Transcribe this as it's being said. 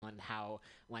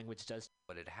how language does.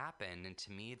 What had happened, and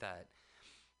to me that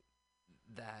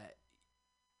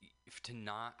to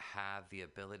not have the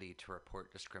ability to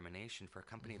report discrimination for a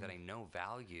company that I know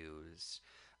values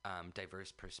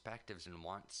diverse perspectives and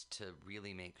wants to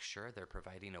really make sure they're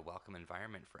providing a welcome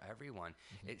environment for everyone,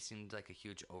 it seemed like a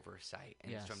huge oversight.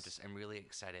 And so I'm really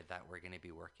excited that we're going to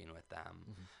be working with them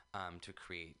to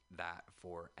create that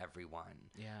for everyone.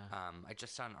 I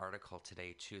just saw an article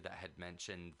today too that had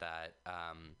mentioned that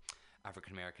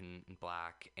African American,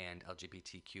 Black, and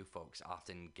LGBTQ folks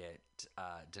often get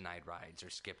denied rides or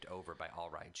skipped over by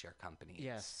all rideshare companies.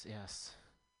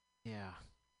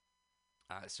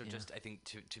 Just I think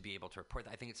to be able to report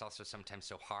that, I think it's also sometimes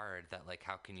so hard that, like,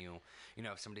 how can you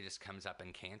if somebody just comes up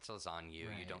and cancels on you,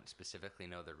 you don't specifically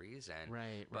know the reason.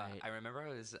 But I remember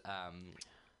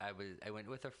I went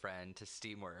with a friend to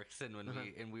Steamworks, and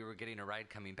when we were getting a ride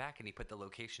coming back, and he put the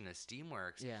location as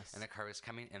Steamworks, and the car was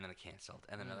coming, and then it canceled,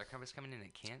 and then another car was coming, and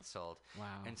it canceled. Wow.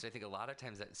 And so I think a lot of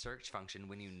times that search function,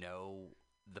 when you know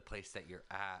the place that you're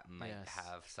at, might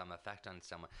have some effect on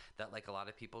someone, that, like, a lot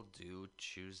of people do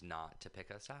choose not to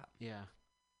pick us up.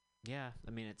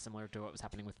 I mean, it's similar to what was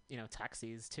happening with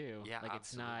taxis too. Like,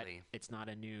 absolutely. it's not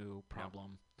a new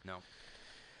problem. No.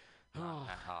 Not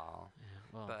at all.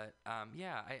 Well. But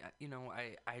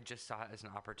I just saw it as an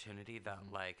opportunity that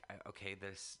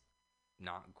this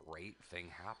not great thing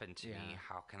happened to me.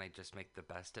 How can I just make the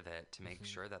best of it to make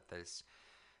sure that this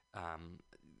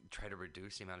try to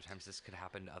reduce the amount of times this could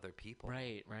happen to other people.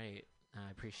 Right.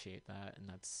 I appreciate that, and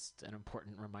that's an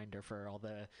important reminder for all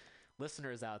the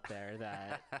listeners out there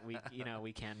that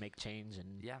we can make change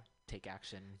and take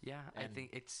action. I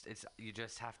think it's you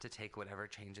just have to take whatever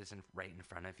changes right in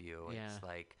front of you. It's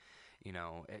like,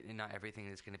 not everything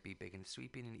is going to be big and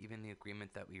sweeping, and even the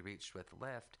agreement that we reached with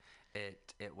Lyft,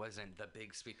 it wasn't the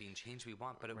big sweeping change we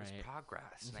want, but it was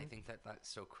progress. And I think that that's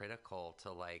so critical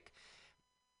to, like,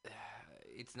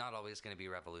 it's not always going to be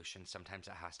revolution. Sometimes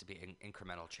it has to be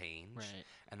incremental change,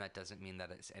 and that doesn't mean that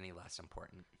it's any less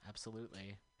important.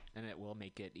 Absolutely. And it will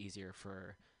make it easier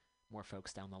for more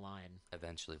folks down the line.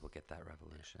 Eventually we'll get that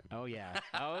revolution. Oh yeah.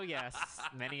 Oh yes.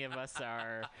 Many of us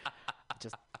are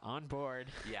just on board.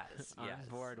 Yes. On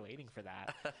board waiting for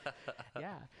that.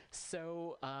 Yeah.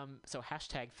 So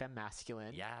hashtag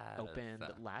FemMasculine opened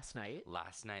last night.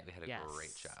 Last night we had a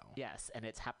great show. Yes, and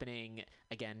it's happening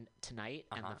again tonight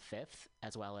and the 5th,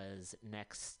 as well as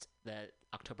the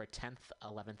October 10th,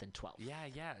 11th, and 12th.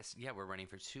 Yeah, we're running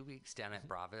for 2 weeks down at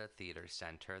Brava Theater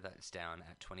Center. That's down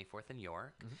at 24th and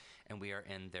York. And we are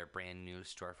in their brand new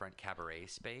storefront cabaret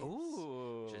space.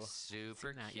 Ooh. Just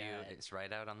super cute. It's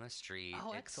right out on the street.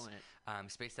 Oh, excellent.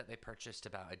 Space that they purchased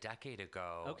about a decade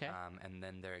ago. Okay. And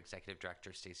then their executive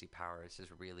director, Stacey Powers, has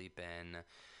really been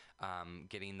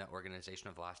getting the organization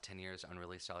of the last 10 years on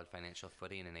really solid financial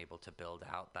footing and able to build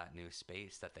out that new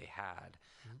space that they had.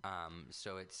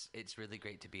 So it's really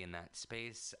great to be in that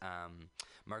space.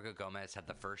 Margot Gomez had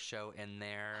the first show in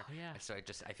there. Oh, yeah. So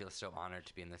I feel so honored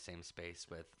to be in the same space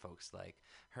with folks like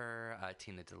her,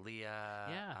 Tina D'Elia,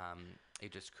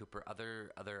 Idris Cooper,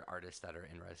 other artists that are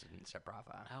in residence at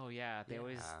Brava. Oh yeah, they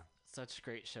always such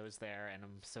great shows there, and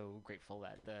I'm so grateful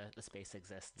that the space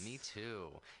exists. Me too.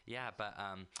 Yeah, but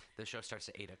the show starts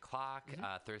at 8 o'clock,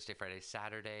 Thursday, Friday,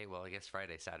 Saturday. Well, I guess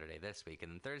Friday, Saturday this week,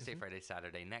 and then Thursday, Friday,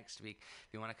 Saturday next week.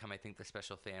 If you want to come, I think the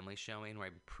special family showing, where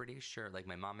I'm pretty sure, like,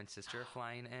 my mom and sister are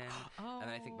flying in, and then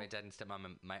I think my dad and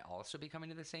stepmom might also be coming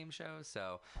to the same show,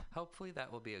 so hopefully that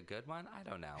will be a good one. I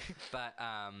don't know. But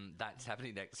that's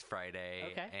happening next Friday.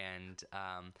 Okay. And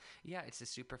it's a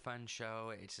super fun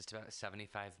show. It's just about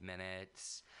 75 minutes.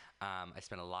 I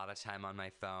spend a lot of time on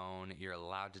my phone. You're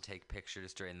allowed to take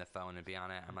pictures during the phone and be on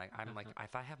it. I'm like,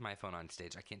 if I have my phone on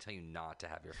stage, I can't tell you not to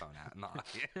have your phone out in the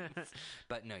audience.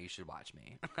 But no, you should watch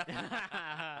me.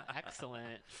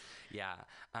 Excellent.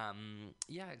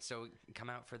 So come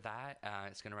out for that.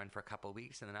 It's going to run for a couple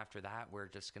weeks, and then after that, we're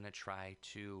just going to try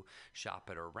to shop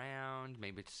it around,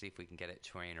 maybe to see if we can get it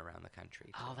touring around the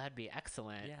country too. Oh, that'd be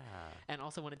excellent. Yeah. And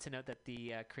also wanted to note that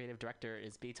the creative director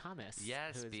is B. Thomas.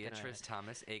 Yes, Beatrice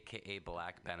Thomas, a.k.a.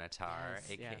 Black Benatar,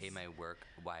 a.k.a. my work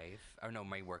wife. Or no,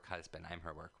 my work husband. I'm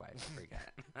her work wife. I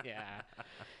forget. Yeah.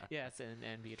 Yes,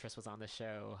 and Beatrice was on the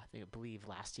show, I believe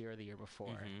last year or the year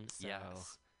before. So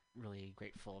really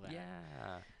grateful that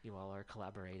you all are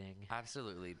collaborating.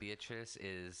 Absolutely. Beatrice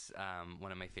is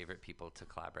one of my favorite people to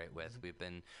collaborate with. We've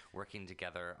been working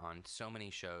together on so many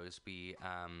shows. We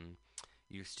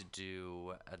used to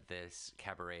do this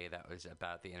cabaret that was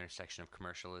about the intersection of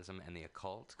commercialism and the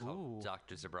occult called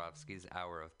Dr. Zabrowski's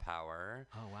Hour of Power.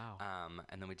 Oh, wow.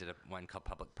 And then we did one called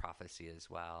Public Prophecy as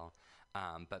well.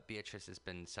 But Beatrice has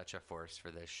been such a force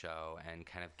for this show and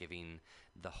kind of giving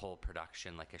the whole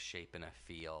production like a shape and a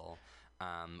feel.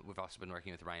 We've also been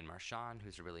working with Ryan Marchand,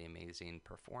 who's a really amazing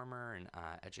performer and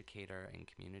educator and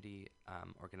community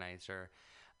organizer.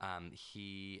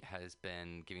 He has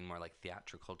been giving more like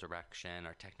theatrical direction.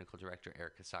 Our technical director,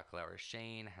 Erica Sokolauer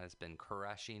Shane, has been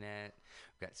crushing it.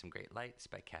 We've got some great lights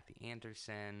by Kathy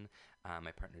Anderson.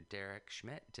 My partner, Derek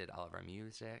Schmidt, did all of our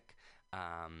music.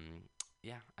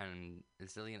 Yeah, and a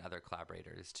zillion other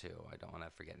collaborators too. I don't want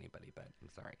to forget anybody, but I'm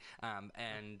sorry.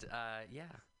 Yeah.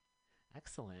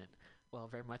 Excellent. Well,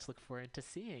 very much look forward to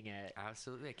seeing it.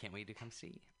 Absolutely. I can't wait to come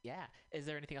see. Yeah. Is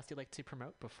there anything else you'd like to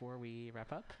promote before we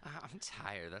wrap up? I'm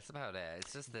tired. That's about it.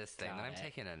 It's just this thing. Then I'm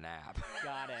taking a nap.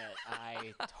 Got it.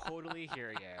 I totally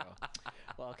hear you.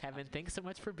 Well, Kevin, thanks so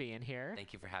much for being here.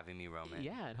 Thank you for having me, Roman.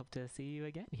 Yeah, and hope to see you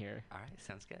again here. All right.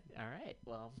 Sounds good. All right.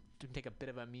 Well, we can take a bit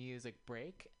of a music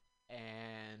break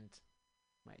and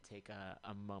might take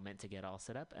a moment to get all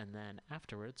set up. And then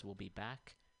afterwards, we'll be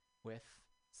back with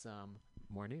some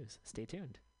more news. Stay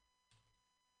tuned.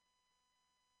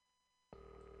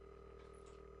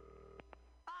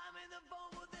 I'm in the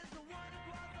phone with this one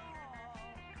across the hall.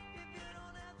 If you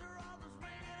don't answer, I'll just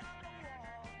ring it on the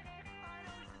wall. I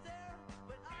know she's there,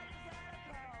 but I just had a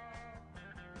call.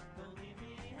 Don't leave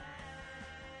me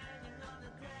hanging on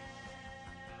the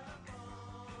telephone.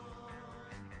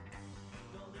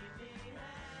 Don't leave me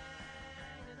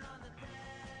hanging on the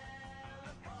telephone.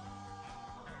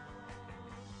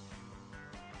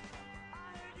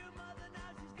 I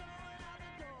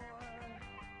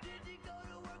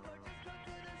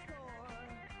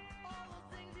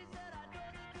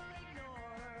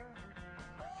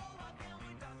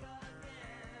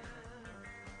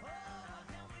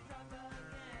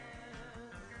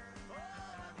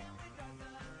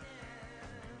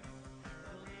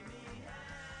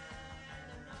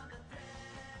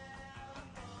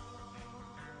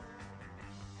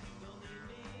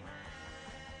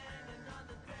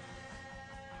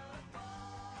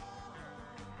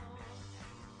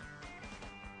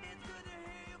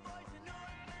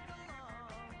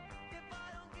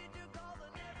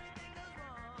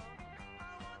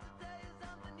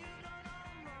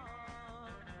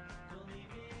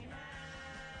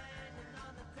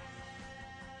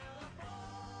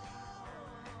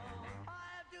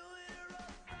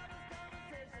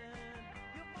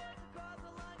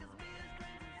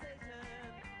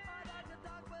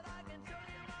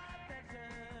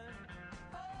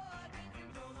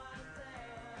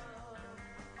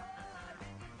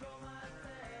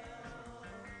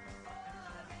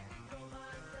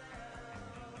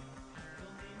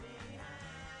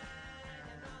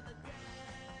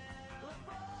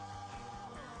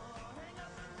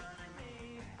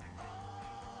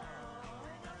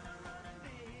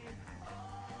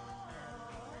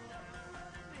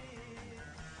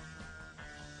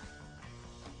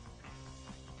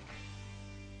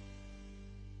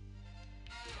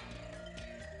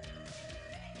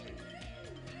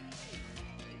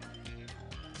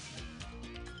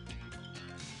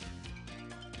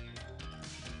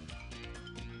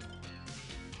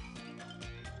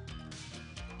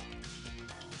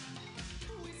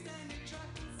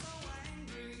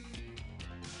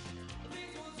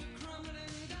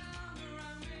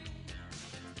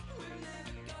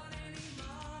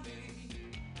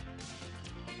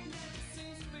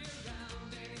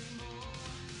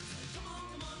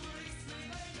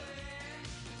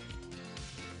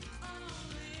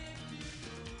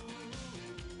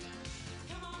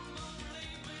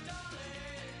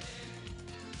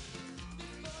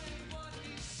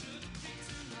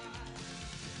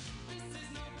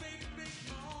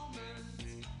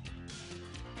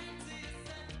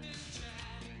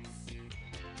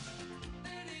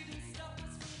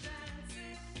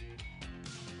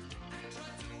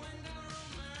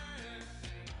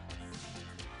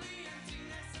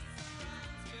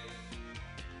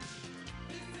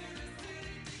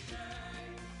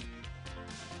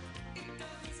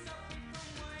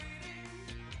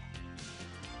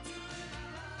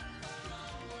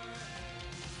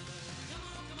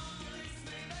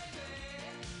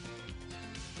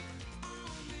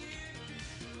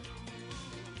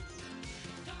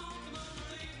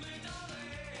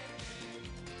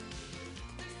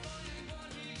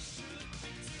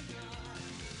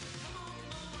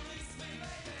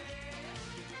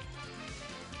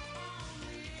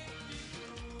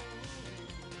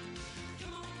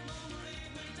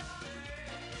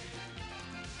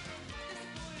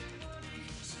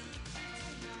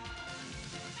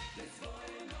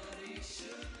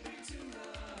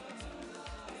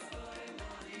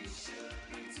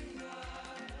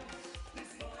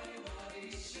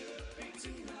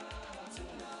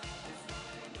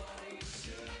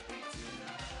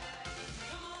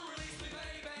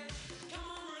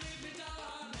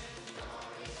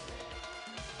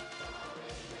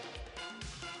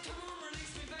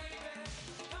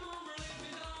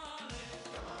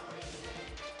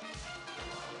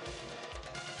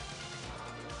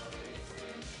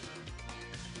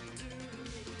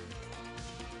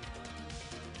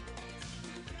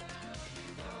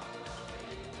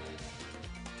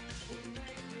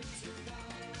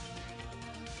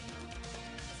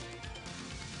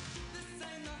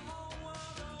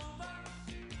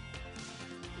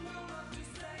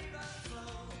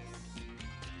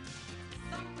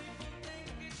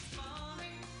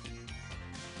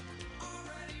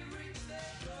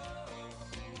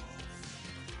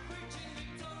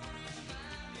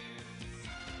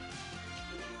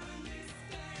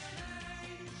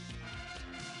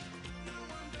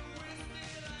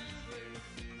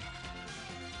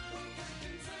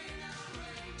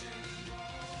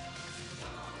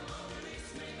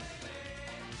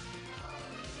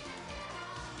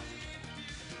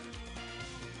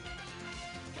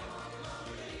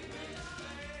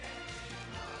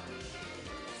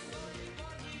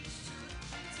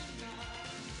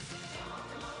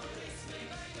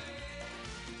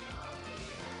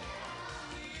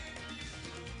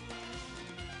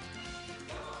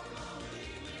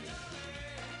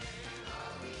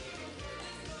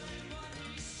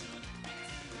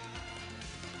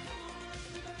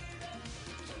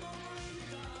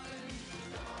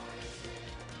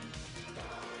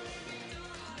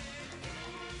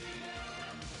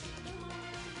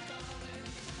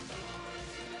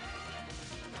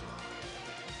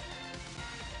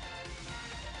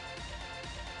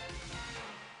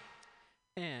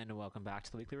welcome back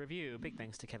to the Weekly Review. Big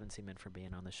thanks to Kevin Seaman for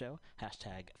being on the show.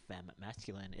 Hashtag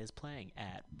FemMasculine is playing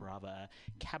at Brava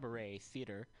Cabaret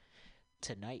Theater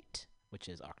tonight, which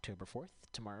is October 4th,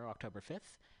 tomorrow, October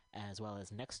 5th, as well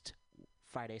as next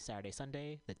Friday, Saturday,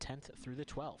 Sunday, the 10th through the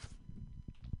 12th.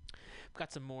 We've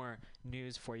got some more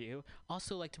news for you.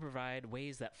 Also like to provide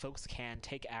ways that folks can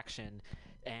take action,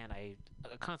 and a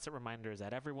constant reminder is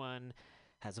that everyone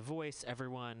has a voice,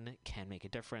 everyone can make a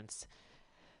difference,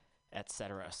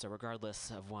 etc. So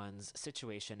regardless of one's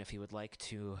situation, if you would like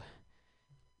to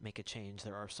make a change,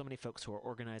 there are so many folks who are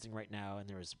organizing right now, and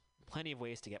there's plenty of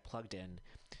ways to get plugged in.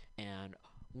 And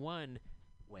one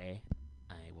way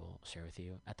I will share with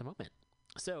you at the moment.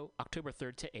 So October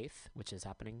 3rd to 8th, which is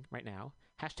happening right now,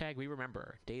 hashtag We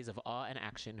Remember, Days of Awe and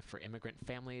Action for Immigrant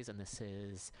Families. And this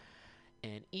is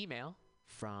an email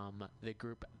from the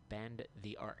group Bend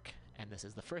the Arc. And this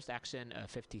is the first action of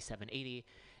 5780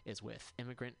 is with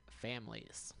immigrant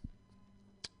families.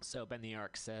 So Bend the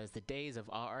Arc says, the days of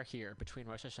awe are here. Between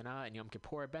Rosh Hashanah and Yom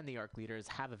Kippur, Bend the Arc leaders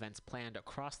have events planned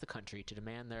across the country to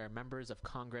demand their members of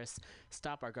Congress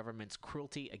stop our government's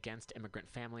cruelty against immigrant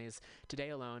families. Today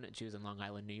alone, Jews in Long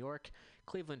Island, New York,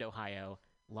 Cleveland, Ohio,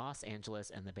 Los Angeles,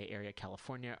 and the Bay Area,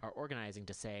 California are organizing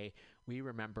to say, we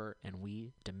remember and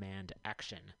we demand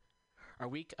action. Our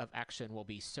week of action will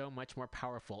be so much more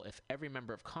powerful if every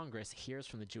member of Congress hears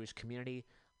from the Jewish community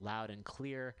loud and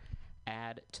clear.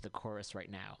 Add to the chorus right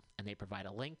now. And they provide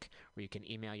a link where you can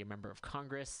email your member of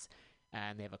Congress,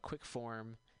 and they have a quick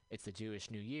form. It's the Jewish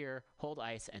New Year. Hold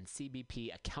ICE and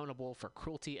CBP accountable for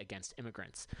cruelty against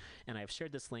immigrants. And I've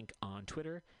shared this link on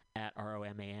Twitter at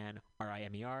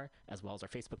ROMANRIMER, as well as our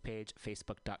Facebook page,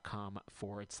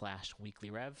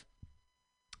 facebook.com/weeklyrev.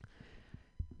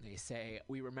 They say,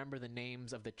 we remember the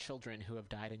names of the children who have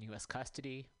died in U.S.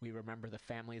 custody. We remember the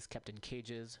families kept in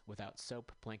cages without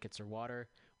soap, blankets, or water.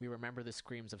 We remember the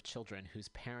screams of children whose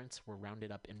parents were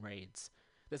rounded up in raids.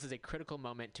 This is a critical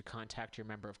moment to contact your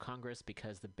member of Congress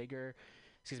because the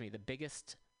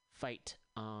biggest fight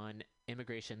on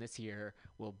immigration this year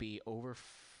will be over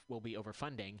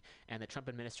funding, and the Trump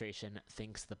administration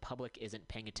thinks the public isn't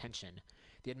paying attention.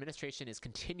 The administration is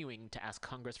continuing to ask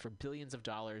Congress for billions of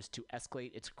dollars to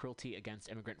escalate its cruelty against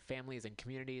immigrant families and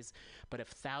communities, but if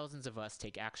thousands of us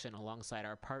take action alongside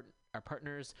our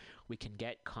partners, we can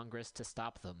get Congress to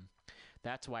stop them.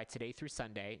 That's why today through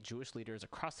Sunday, Jewish leaders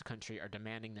across the country are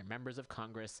demanding their members of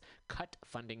Congress cut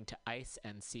funding to ICE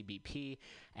and CBP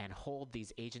and hold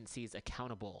these agencies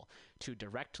accountable to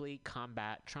directly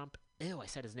combat Trump. I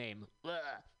said his name.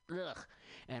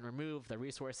 And remove the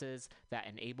resources that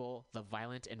enable the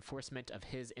violent enforcement of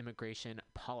his immigration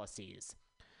policies.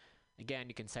 Again,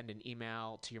 you can send an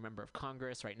email to your member of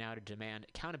Congress right now to demand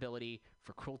accountability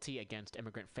for cruelty against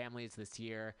immigrant families this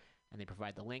year, and they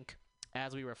provide the link.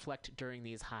 As we reflect during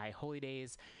these high holy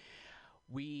days,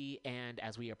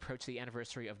 as we approach the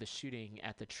anniversary of the shooting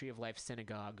at the Tree of Life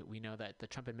Synagogue, we know that the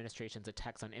Trump administration's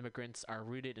attacks on immigrants are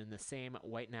rooted in the same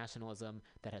white nationalism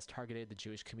that has targeted the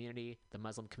Jewish community, the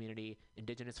Muslim community,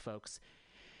 indigenous folks,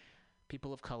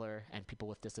 people of color, and people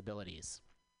with disabilities.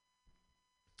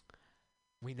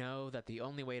 We know that the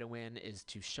only way to win is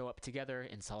to show up together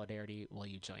in solidarity. Will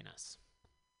you join us?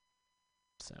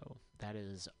 So that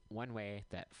is one way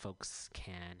that folks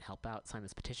can help out. Sign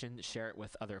this petition, share it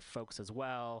with other folks as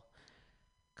well.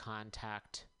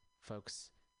 Contact folks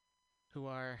who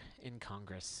are in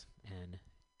Congress and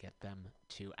get them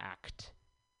to act.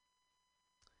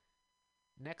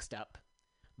 Next up,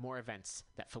 more events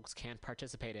that folks can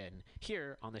participate in.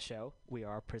 Here on the show, we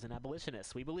are prison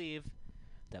abolitionists. We believe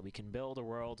that we can build a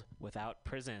world without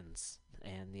prisons,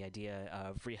 and the idea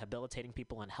of rehabilitating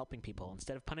people and helping people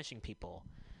instead of punishing people,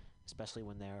 especially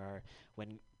when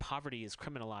poverty is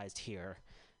criminalized here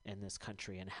in this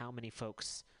country, and how many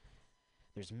folks,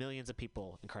 there's millions of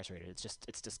people incarcerated.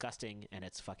 It's disgusting, and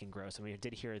it's fucking gross. And we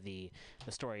did hear the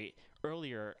story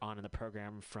earlier on in the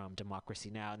program from Democracy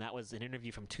Now!, and that was an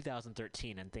interview from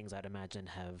 2013, and things I'd imagine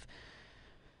have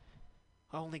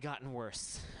only gotten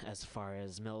worse as far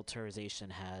as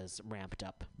militarization has ramped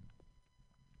up.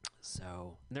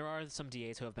 So there are some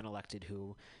DAs who have been elected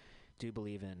who do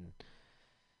believe in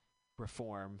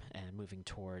reform and moving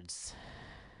towards,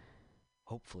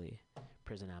 hopefully,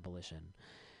 prison abolition.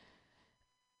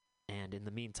 And in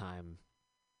the meantime,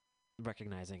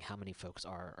 recognizing how many folks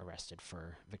are arrested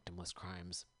for victimless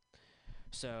crimes.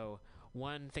 So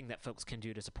one thing that folks can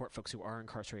do to support folks who are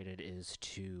incarcerated is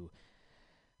to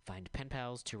find pen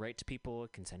pals to write to people,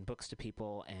 can send books to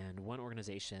people, and one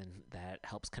organization that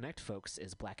helps connect folks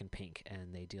is Black and Pink,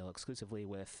 and they deal exclusively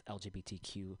with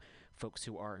LGBTQ folks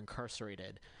who are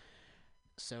incarcerated.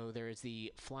 So there is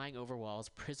the Flying Over Walls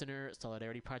Prisoner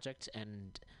Solidarity Project,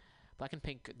 and Black and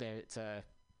Pink,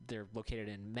 they're located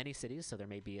in many cities, so there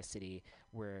may be a city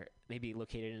where, maybe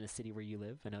located in a city where you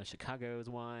live. I know Chicago is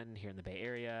one, here in the Bay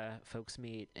Area, folks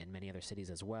meet, and many other cities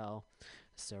as well.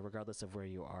 So regardless of where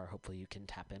you are, hopefully you can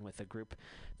tap in with a group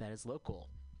that is local.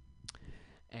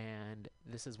 And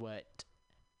this is what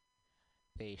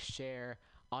they share.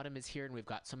 Autumn is here, and we've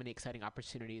got so many exciting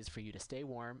opportunities for you to stay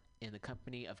warm in the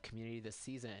company of community this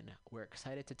season. We're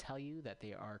excited to tell you that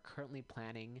they are currently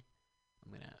planning,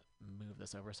 I'm going to move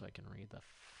this over so I can read the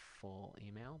full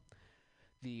email,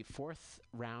 the 4th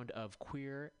round of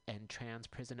queer and trans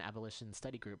prison abolition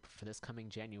study group for this coming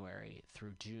January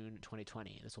through June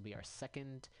 2020. This will be our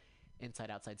second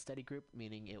inside-outside study group,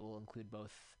 meaning it will include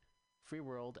both Free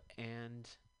World and,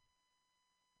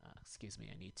 excuse me,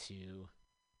 I need to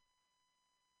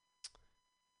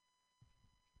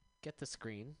get the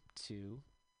screen to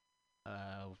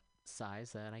a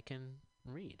size that I can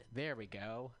read. There we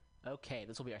go. Okay,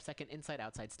 this will be our second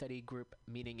inside-outside study group,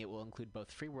 meaning it will include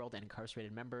both Free World and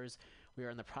incarcerated members. We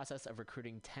are in the process of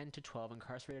recruiting 10 to 12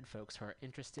 incarcerated folks who are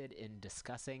interested in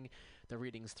discussing the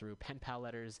readings through pen pal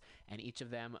letters, and each of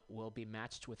them will be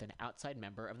matched with an outside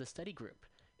member of the study group.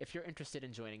 If you're interested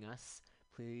in joining us,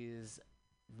 please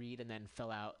read and then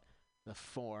fill out the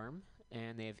form,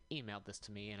 and they've emailed this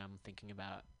to me, and I'm thinking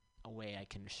about a way I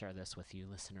can share this with you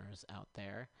listeners out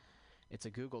there. It's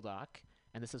a Google Doc,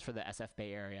 and this is for the SF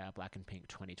Bay Area Black and Pink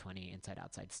 2020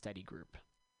 Inside-Outside Study Group.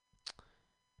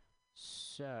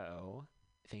 So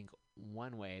I think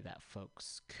one way that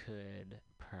folks could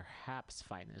perhaps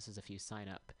find this is if you sign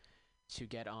up to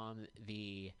get on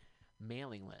the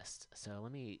mailing list. So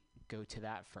let me go to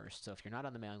that first. So if you're not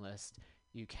on the mailing list,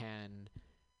 you can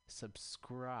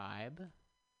subscribe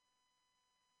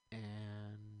and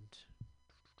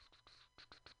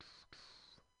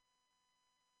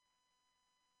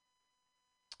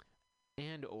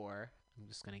or I'm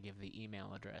just going to give the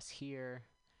email address here,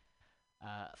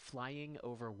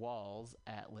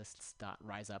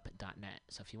 flyingoverwalls@lists.riseup.net.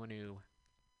 So if you want to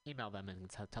email them and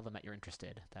tell them that you're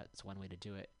interested, that's one way to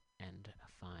do it, and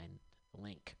find the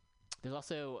link. There's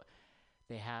also,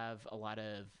 they have a lot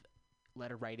of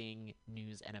letter writing,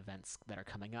 news, and events that are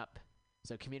coming up.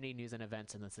 So community news and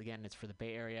events, and this again, it's for the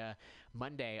Bay Area.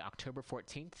 Monday, October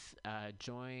 14th,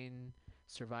 join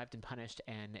Survived and Punished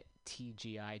and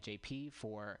TGIJP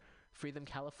for Free Them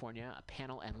California, a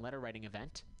panel and letter writing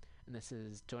event. And this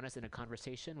is, join us in a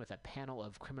conversation with a panel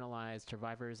of criminalized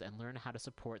survivors and learn how to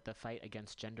support the fight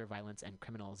against gender violence and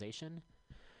criminalization.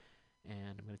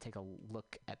 And I'm going to take a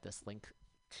look at this link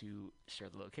to share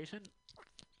the location.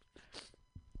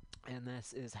 And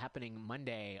this is happening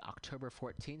Monday, October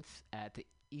 14th at the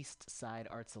East Side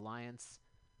Arts Alliance,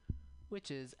 which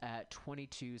is at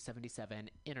 2277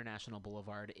 International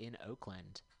Boulevard in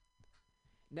Oakland.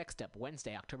 Next up,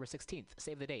 Wednesday, October 16th,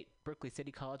 save the date. Berkeley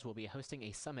City College will be hosting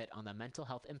a summit on the mental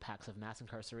health impacts of mass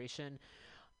incarceration,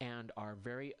 and our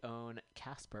very own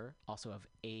Casper, also of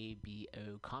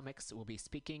ABO Comics, will be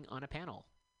speaking on a panel.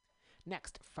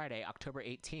 Next, Friday, October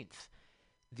 18th,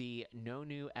 the No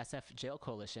New SF Jail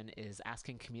Coalition is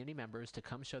asking community members to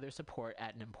come show their support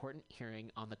at an important hearing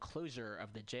on the closure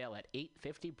of the jail at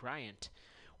 850 Bryant.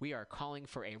 We are calling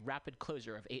for a rapid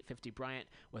closure of 850 Bryant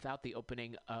without the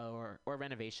opening or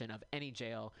renovation of any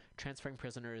jail, transferring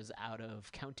prisoners out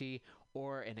of county,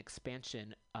 or an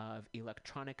expansion of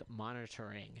electronic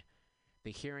monitoring.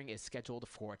 The hearing is scheduled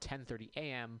for 10:30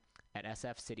 a.m. at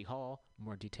SF City Hall.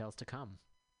 More details to come.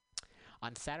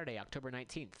 On Saturday, October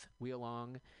 19th, we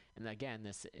along, and again,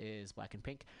 this is Black and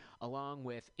Pink, along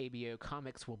with ABO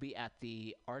Comics, will be at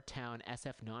the Our Town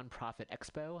SF Nonprofit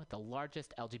Expo, the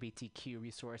largest LGBTQ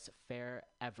resource fair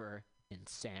ever in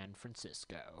San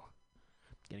Francisco.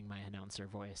 Getting my announcer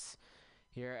voice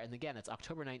here. And again, it's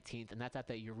October 19th, and that's at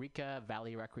the Eureka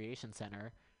Valley Recreation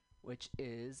Center, which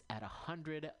is at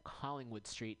 100 Collingwood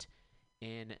Street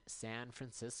in San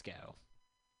Francisco.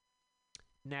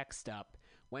 Next up,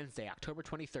 Wednesday, October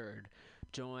 23rd,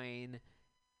 join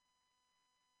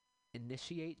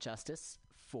Initiate Justice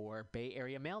for Bay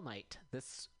Area Mail Night.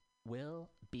 This will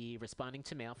be responding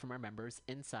to mail from our members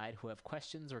inside who have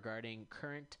questions regarding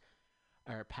current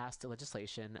or past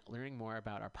legislation, learning more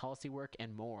about our policy work,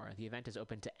 and more. The event is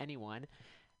open to anyone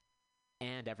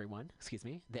and everyone.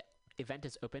 The event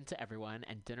is open to everyone,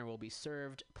 and dinner will be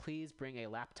served. Please bring a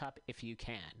laptop if you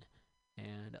can.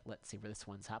 And let's see where this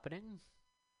one's happening.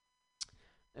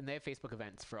 And they have Facebook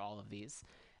events for all of these.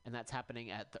 And that's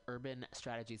happening at the Urban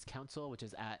Strategies Council, which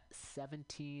is at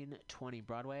 1720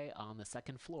 Broadway on the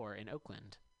second floor in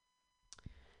Oakland.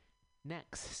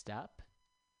 Next up,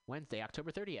 Wednesday,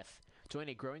 October 30th. join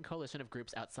a growing coalition of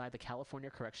groups outside the California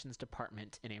Corrections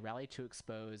Department in a rally to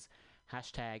expose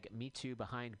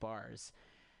 #MeTooBehindBars.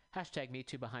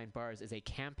 #MeTooBehindBars is a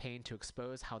campaign to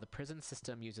expose how the prison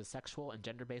system uses sexual and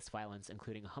gender-based violence,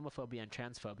 including homophobia and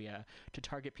transphobia, to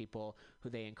target people who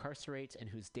they incarcerate and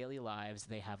whose daily lives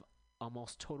they have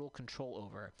almost total control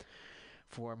over.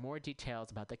 For more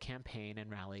details about the campaign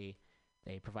and rally,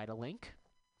 they provide a link.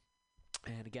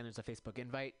 And again, there's a Facebook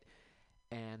invite.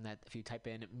 And that if you type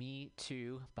in Me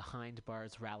Too Behind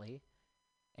Bars Rally,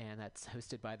 and that's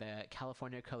hosted by the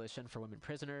California Coalition for Women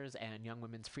Prisoners and Young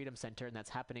Women's Freedom Center, and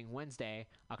that's happening Wednesday,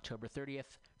 October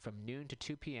 30th from noon to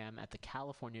 2 p.m. at the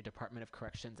California Department of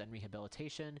Corrections and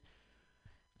Rehabilitation.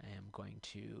 I am going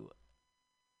to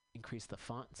increase the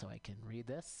font so I can read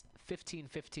this.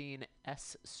 1515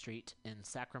 S Street in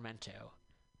Sacramento.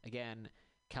 Again,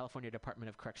 California Department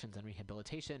of Corrections and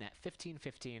Rehabilitation at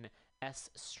 1515 S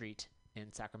Street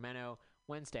in Sacramento,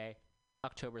 Wednesday,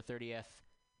 October 30th,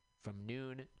 from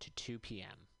noon to 2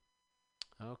 p.m.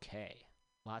 Okay,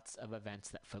 lots of events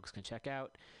that folks can check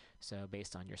out. So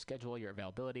based on your schedule, your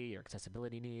availability, your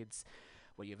accessibility needs,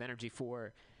 what you have energy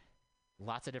for,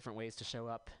 lots of different ways to show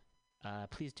up.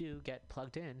 Please do get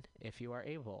plugged in if you are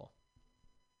able.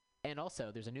 And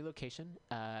also, there's a new location,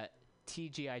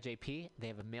 TGIJP. They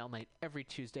have a mail night every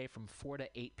Tuesday from 4 to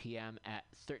 8 p.m. at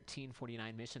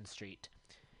 1349 Mission Street.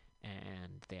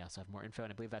 And they also have more info,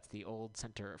 and I believe that's the old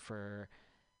Center for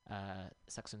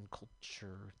Sex and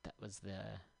Culture. That was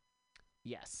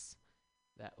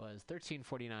that was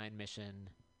 1349 Mission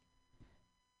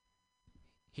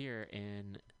here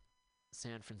in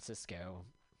San Francisco.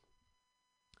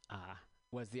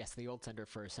 Was the old Center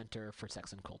for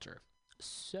Sex and Culture.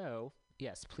 So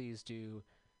yes, please do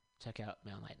check out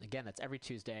Mail Night. And again, that's every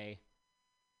Tuesday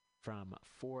from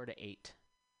 4 to 8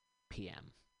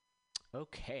 p.m.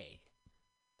 Okay,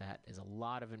 that is a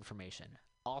lot of information.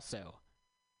 Also,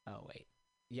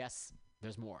 yes,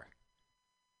 there's more.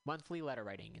 Monthly letter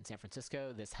writing in San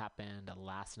Francisco. This happened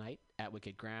last night at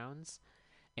Wicked Grounds.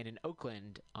 And in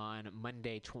Oakland on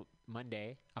Monday,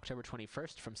 October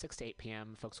 21st from 6 to 8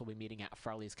 p.m., folks will be meeting at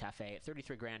Farley's Cafe at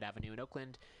 33 Grand Avenue in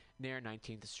Oakland near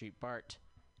 19th Street BART.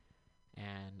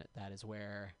 And that is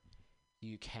where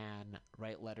you can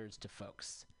write letters to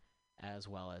folks, as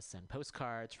well as send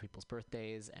postcards for people's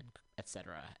birthdays, and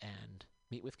etc., and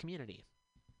meet with community.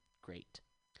 Great.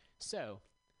 So,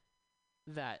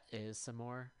 that is some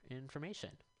more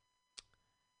information.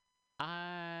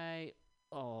 I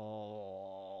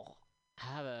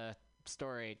have a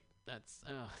story that's...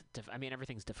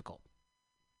 everything's difficult.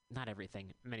 Not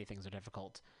everything. Many things are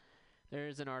difficult.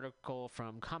 There's an article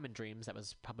from Common Dreams that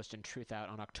was published in Truth Out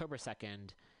on October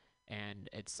 2nd, and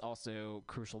it's also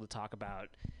crucial to talk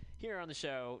about here on the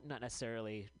show. Not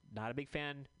a big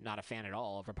fan, not a fan at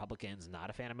all of Republicans, not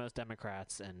a fan of most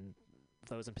Democrats, and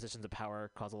those in positions of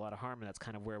power cause a lot of harm, and that's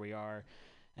kind of where we are.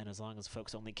 And as long as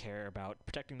folks only care about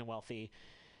protecting the wealthy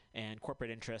and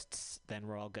corporate interests, then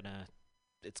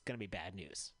it's gonna be bad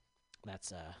news.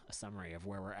 That's a summary of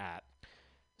where we're at.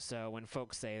 So when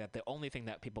folks say that the only thing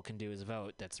that people can do is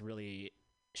vote, that's really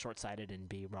short-sighted and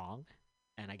be wrong.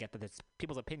 And I get that it's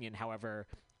people's opinion. However,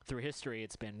 through history,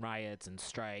 it's been riots and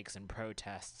strikes and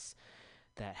protests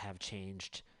that have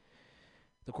changed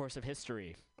the course of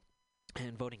history.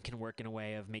 And voting can work in a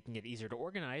way of making it easier to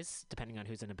organize, depending on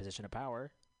who's in a position of power.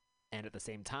 And at the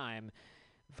same time,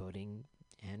 voting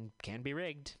can be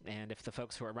rigged. And if the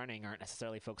folks who are running aren't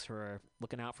necessarily folks who are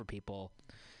looking out for people,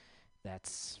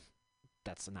 that's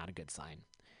not a good sign.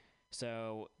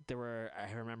 So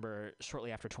I remember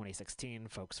shortly after 2016,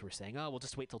 folks were saying, we'll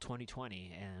just wait till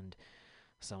 2020. And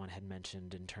someone had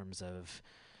mentioned in terms of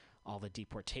all the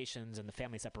deportations and the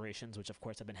family separations, which of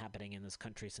course have been happening in this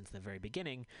country since the very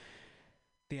beginning,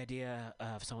 the idea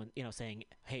of someone, saying,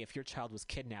 hey, if your child was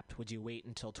kidnapped, would you wait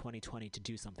until 2020 to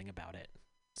do something about it?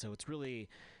 So it's really,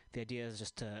 the idea is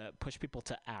just to push people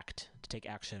to take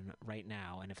action right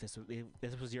now. And if this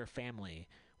was your family,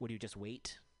 would you just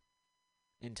wait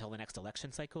until the next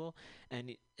election cycle?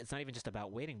 And it's not even just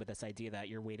about waiting, but this idea that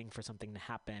you're waiting for something to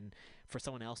happen, for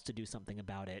someone else to do something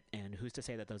about it. And who's to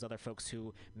say that those other folks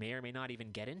who may or may not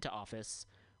even get into office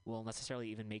will necessarily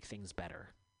even make things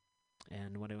better?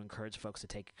 And want to encourage folks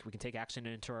we can take action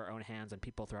into our own hands, and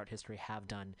people throughout history have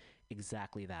done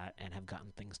exactly that and have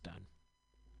gotten things done.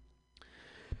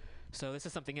 So this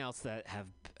is something else that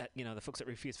the folks that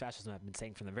refuse fascism have been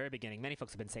saying from the very beginning. Many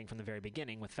folks have been saying from the very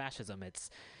beginning with fascism, it's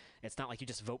not like you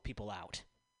just vote people out.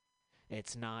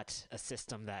 It's not a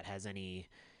system that has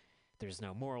there's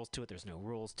no morals to it, there's no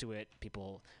rules to it.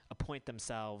 People appoint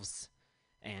themselves,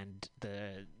 and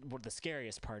the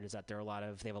scariest part is that they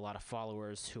have a lot of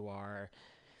followers who are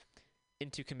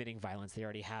into committing violence. They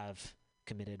already have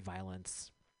committed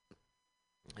violence,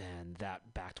 and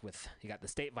that backed with, you got the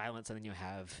state violence, and then you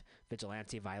have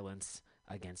vigilante violence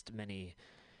against many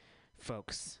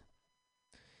folks.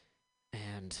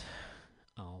 And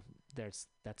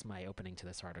that's my opening to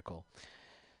this article.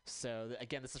 So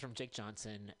again, this is from Jake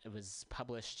Johnson. It was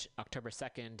published October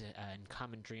 2nd in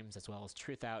Common Dreams as well as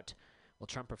Truth Out. Will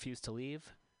Trump refuse to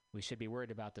leave? We should be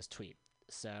worried about this tweet.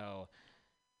 So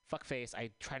fuckface, I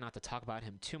try not to talk about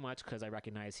him too much because I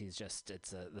recognize he's just,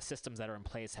 the systems that are in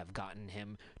place have gotten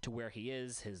him to where he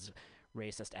is. His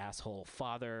racist asshole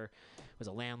father was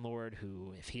a landlord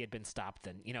who, if he had been stopped,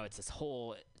 then, it's this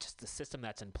whole, just the system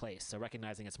that's in place. So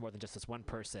recognizing it's more than just this one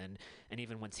person, and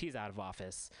even once he's out of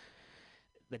office,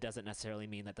 that doesn't necessarily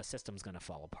mean that the system's going to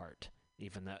fall apart,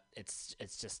 even though it's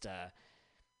just,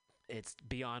 it's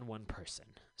beyond one person.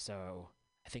 So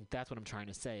I think that's what I'm trying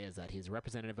to say, is that he's a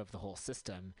representative of the whole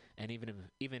system, and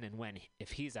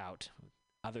if he's out,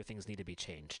 other things need to be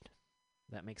changed.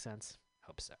 That makes sense?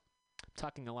 Hope so. I'm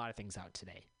talking a lot of things out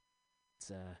today.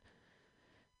 It's a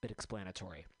bit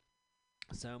explanatory.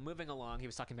 So moving along, he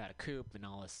was talking about a coup and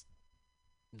all this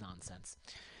nonsense.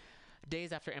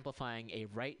 Days after amplifying a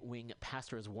right-wing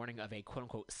pastor's warning of a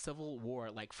quote-unquote civil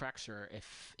war-like fracture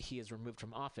if he is removed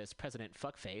from office, President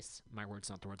Fuckface, my words,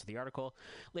 not the words of the article,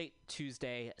 late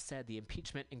Tuesday said the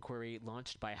impeachment inquiry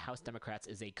launched by House Democrats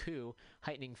is a coup,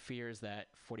 heightening fears that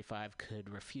 45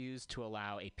 could refuse to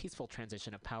allow a peaceful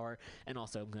transition of power. And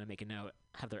also, I'm going to make a note,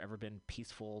 have there ever been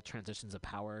peaceful transitions of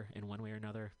power in one way or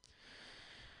another?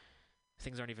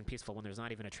 Things aren't even peaceful when there's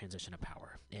not even a transition of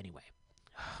power. Anyway.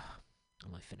 I'm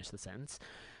going to finish the sentence.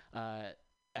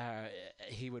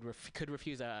 He could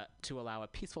refuse to allow a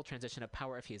peaceful transition of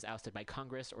power if he is ousted by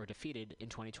Congress or defeated in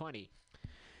 2020.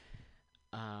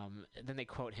 Then they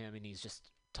quote him, and he's just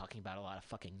talking about a lot of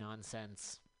fucking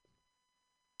nonsense.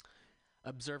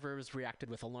 Observers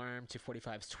reacted with alarm to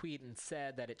 45's tweet and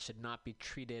said that it should not be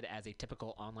treated as a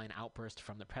typical online outburst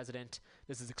from the president.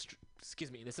 This is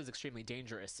extremely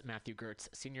dangerous, Matthew Gertz,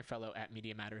 senior fellow at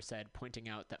Media Matters, said, pointing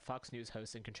out that Fox News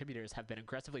hosts and contributors have been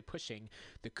aggressively pushing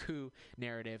the coup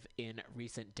narrative in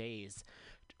recent days.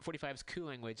 45's coup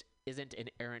language isn't an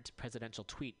errant presidential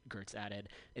tweet, Gertz added.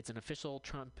 It's an official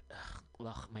Trump,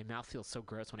 my mouth feels so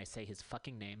gross when I say his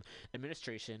fucking name,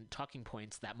 administration talking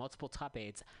points that multiple top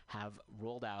aides have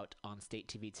rolled out on state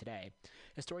TV today.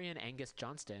 Historian Angus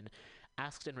Johnston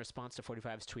asked in response to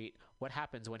 45's tweet, what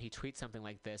happens when he tweets something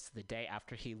like this the day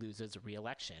after he loses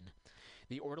re-election?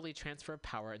 The orderly transfer of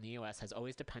power in the U.S. has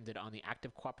always depended on the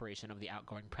active cooperation of the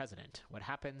outgoing president. What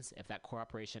happens if that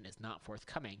cooperation is not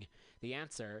forthcoming? The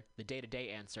answer, the day-to-day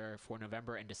answer for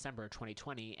November and December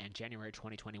 2020 and January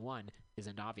 2021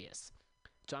 isn't obvious.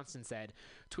 Johnson said,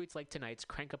 tweets like tonight's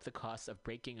crank up the costs of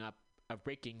breaking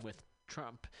with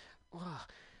Trump.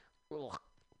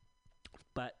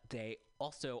 But they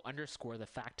also underscore the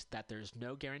fact that there's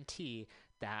no guarantee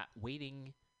that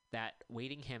waiting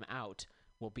him out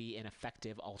will be an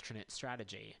effective alternate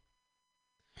strategy.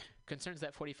 Concerns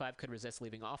that 45 could resist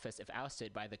leaving office if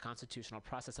ousted by the constitutional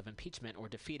process of impeachment or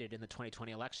defeated in the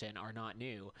 2020 election are not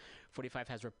new. 45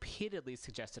 has repeatedly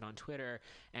suggested on Twitter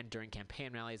and during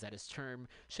campaign rallies that his term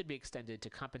should be extended to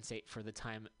compensate for the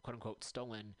time, quote-unquote,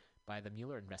 stolen by the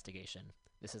Mueller investigation.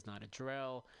 This is not a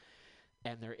drill,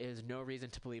 and there is no reason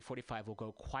to believe 45 will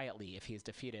go quietly if he is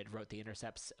defeated, wrote The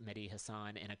Intercept's Mehdi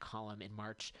Hassan in a column in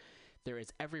March. There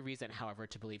is every reason, however,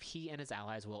 to believe he and his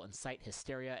allies will incite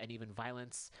hysteria and even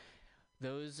violence.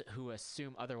 Those who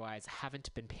assume otherwise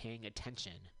haven't been paying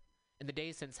attention. In the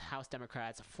days since House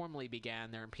Democrats formally began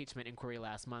their impeachment inquiry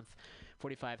last month,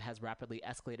 45 has rapidly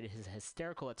escalated his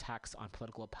hysterical attacks on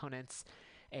political opponents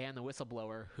and the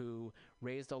whistleblower who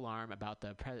raised alarm about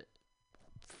the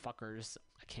fuckers,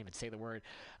 I can't even say the word,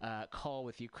 call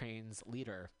with Ukraine's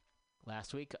leader.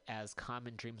 Last week, as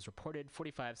Common Dreams reported,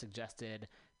 45 suggested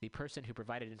the person who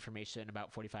provided information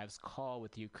about 45's call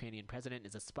with the Ukrainian president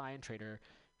is a spy and traitor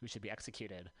who should be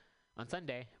executed. On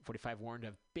Sunday, 45 warned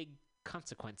of big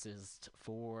consequences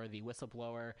for the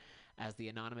whistleblower, as the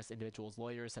anonymous individual's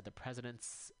lawyers said the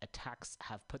president's attacks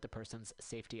have put the person's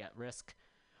safety at risk.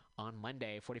 On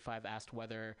Monday, 45 asked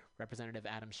whether Representative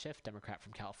Adam Schiff, Democrat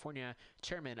from California,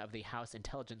 chairman of the House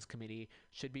Intelligence Committee,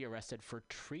 should be arrested for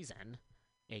treason,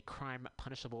 a crime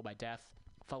punishable by death,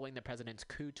 following the president's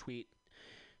coup tweet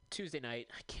Tuesday night.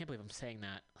 I can't believe I'm saying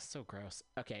that. So gross.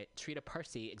 Okay, Trita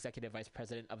Parsi, executive vice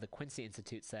president of the Quincy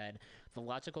Institute, said, the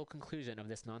logical conclusion of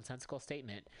this nonsensical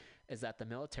statement is that the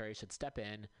military should step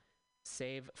in,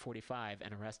 save 45,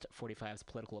 and arrest 45's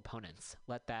political opponents.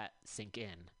 Let that sink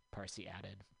in, Parsi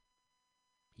added.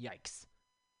 Yikes.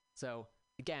 So,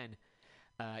 again,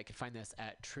 You can find this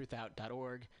at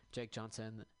truthout.org. Jake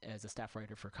Johnson is a staff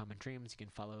writer for Common Dreams. You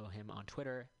can follow him on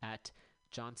Twitter at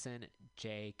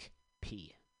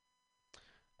JohnsonJakeP.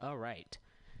 All right.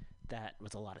 That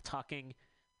was a lot of talking.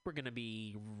 We're going to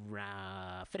be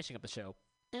finishing up the show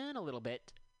in a little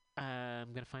bit.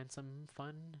 I'm going to find some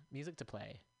fun music to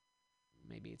play.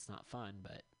 Maybe it's not fun,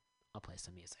 but I'll play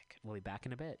some music. We'll be back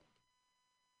in a bit.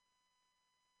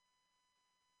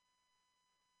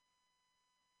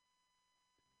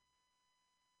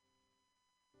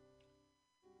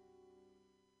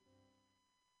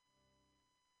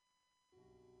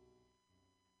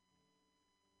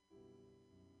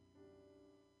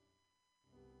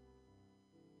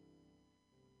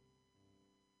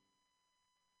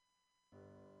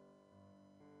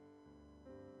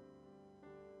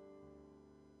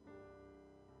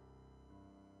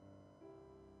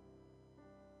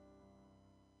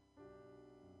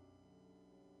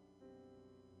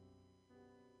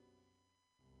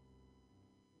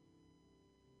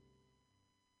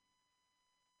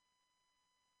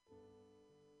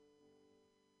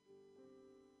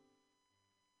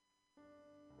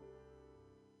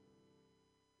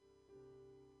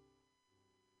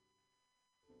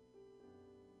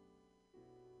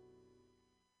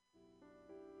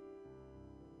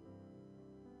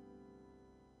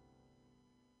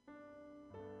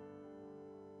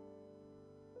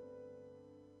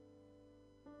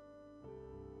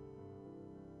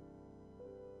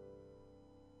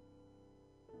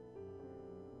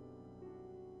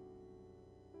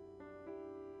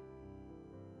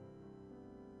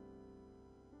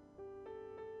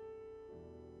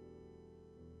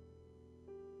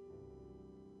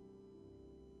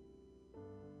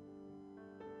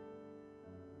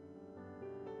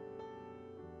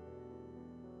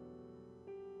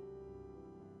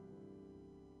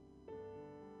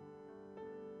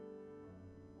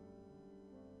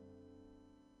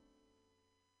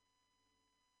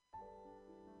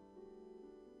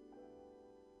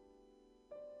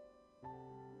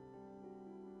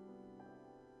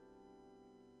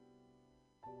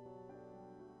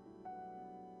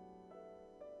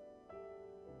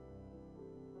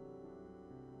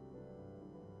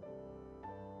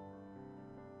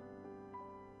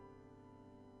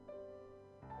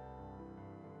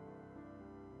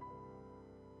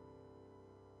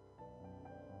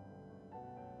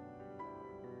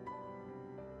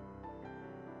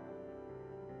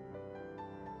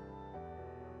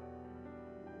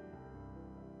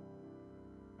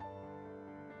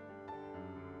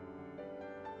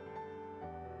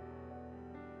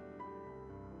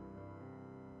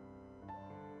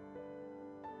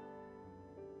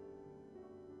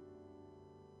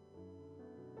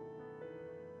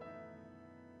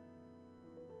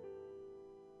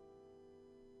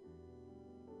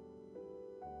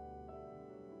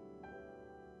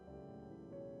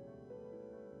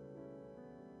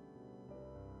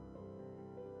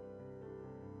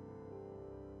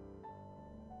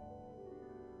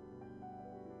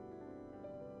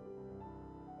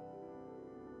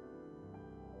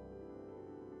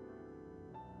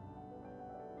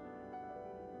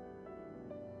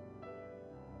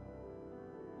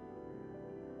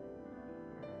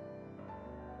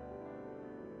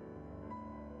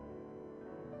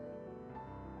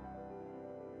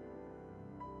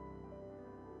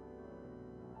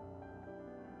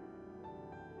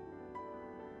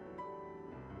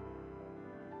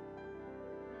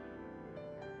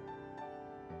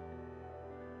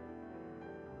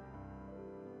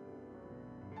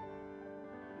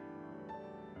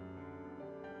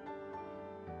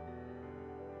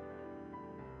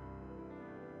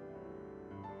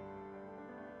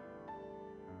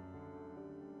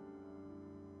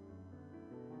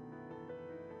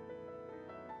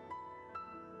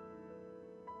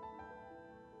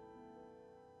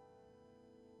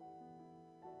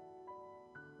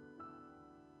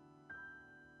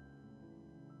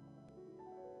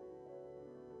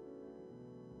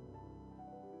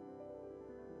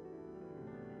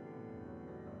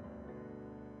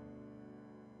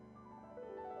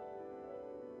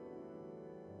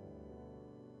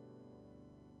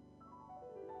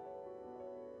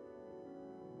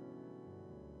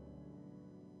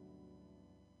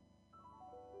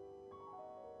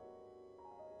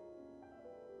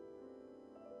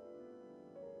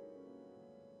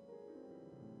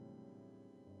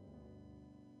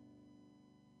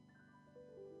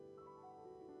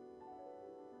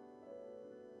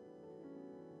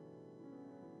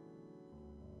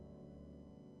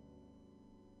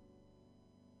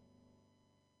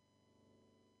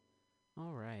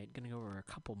 All right, going to go over a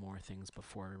couple more things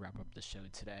before we wrap up the show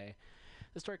today.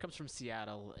 The story comes from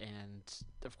Seattle, and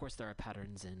of course there are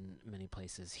patterns in many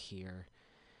places here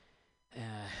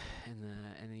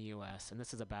in the U.S. And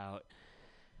this is about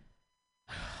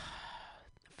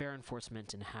fair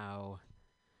enforcement and how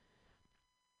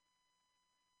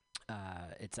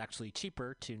it's actually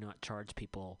cheaper to not charge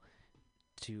people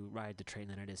to ride the train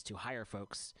than it is to hire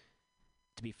folks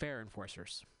to be fair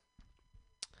enforcers.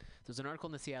 There's an article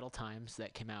in the Seattle Times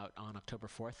that came out on October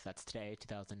 4th, that's today,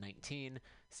 2019,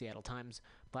 Seattle Times,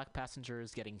 Black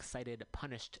passengers getting cited,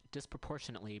 punished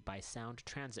disproportionately by sound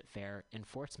transit fare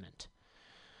enforcement.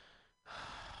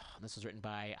 This was written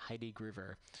by Heidi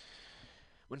Groover.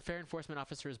 When fare enforcement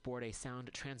officers board a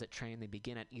sound transit train, they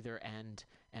begin at either end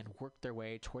and work their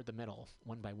way toward the middle.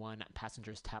 One by one,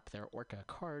 passengers tap their Orca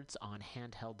cards on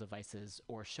handheld devices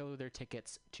or show their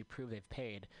tickets to prove they've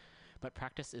paid. But the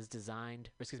practice is designed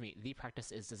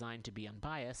to be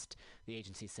unbiased, the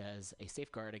agency says, a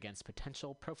safeguard against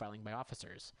potential profiling by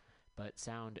officers. But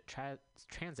sound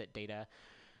transit data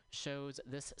shows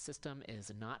this system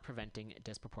is not preventing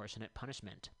disproportionate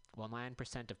punishment. While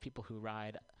 9% of people who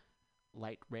ride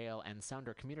light rail and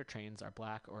sounder commuter trains are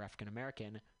Black or African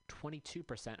American,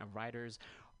 22% of riders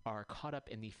are caught up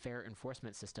in the fare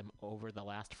enforcement system over the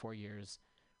last 4 years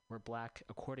were Black,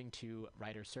 according to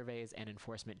rider surveys and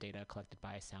enforcement data collected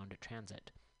by Sound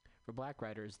Transit. For Black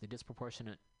riders, the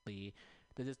disproportionality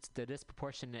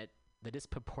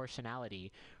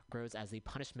grows as the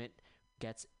punishment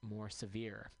gets more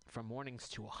severe, from warnings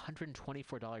to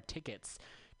 $124 tickets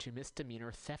to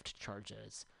misdemeanor theft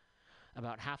charges.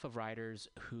 About half of riders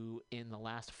who in the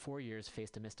last 4 years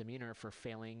faced a misdemeanor for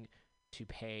failing to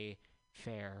pay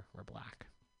fare were Black.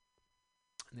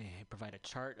 They provide a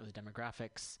chart of the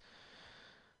demographics.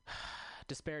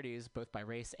 Disparities, both by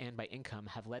race and by income,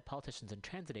 have led politicians and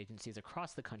transit agencies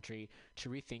across the country to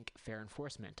rethink fare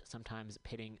enforcement, sometimes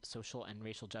pitting social and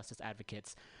racial justice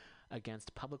advocates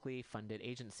against publicly funded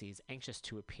agencies anxious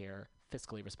to appear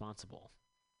fiscally responsible.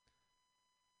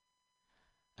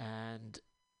 And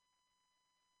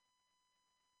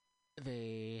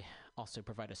they also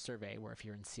provide a survey where if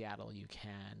you're in Seattle, you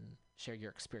can share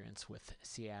your experience with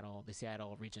the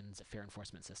Seattle region's fare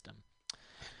enforcement system.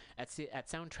 At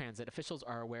Sound Transit, officials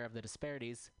are aware of the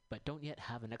disparities, but don't yet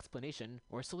have an explanation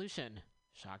or solution.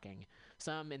 Shocking.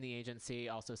 Some in the agency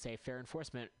also say fare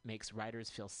enforcement makes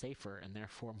riders feel safer and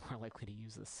therefore more likely to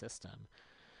use the system.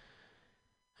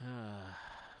 And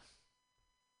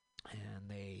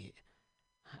they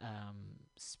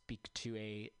speak to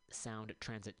a Sound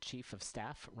Transit chief of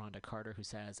staff, Rhonda Carter, who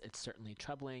says, "It's certainly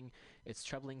troubling. It's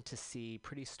troubling to see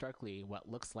pretty starkly what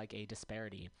looks like a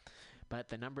disparity. But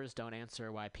the numbers don't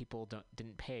answer why people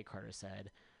didn't pay," Carter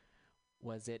said.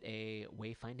 Was it a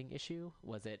wayfinding issue?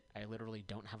 Was it I literally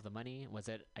don't have the money? Was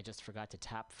it I just forgot to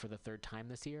tap for the third time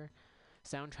this year?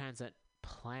 Sound Transit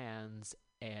plans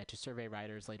to survey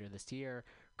riders later this year.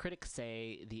 Critics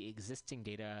say the existing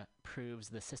data proves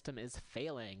the system is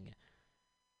failing.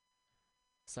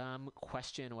 Some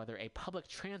question whether a public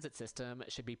transit system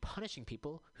should be punishing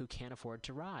people who can't afford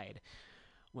to ride.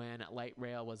 When light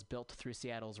rail was built through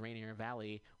Seattle's Rainier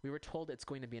Valley, we were told it's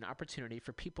going to be an opportunity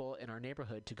for people in our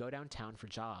neighborhood to go downtown for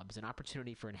jobs, an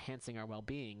opportunity for enhancing our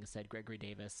well-being, said Gregory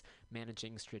Davis,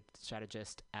 managing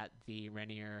strategist at the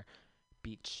Rainier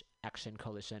Beach Action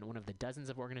Coalition, one of the dozens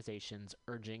of organizations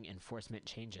urging enforcement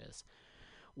changes.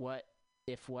 What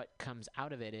comes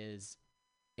out of it is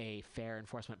a fair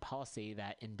enforcement policy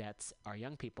that indebts our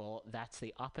young people? That's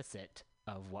the opposite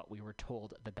of what we were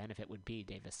told the benefit would be,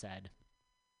 Davis said.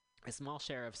 A small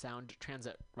share of Sound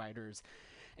Transit riders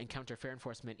encounter fare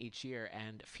enforcement each year,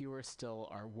 and fewer still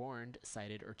are warned,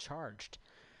 cited, or charged.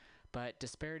 But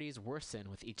disparities worsen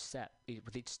with each step,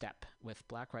 with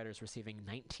Black riders receiving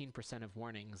 19% of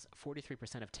warnings,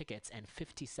 43% of tickets, and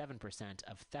 57%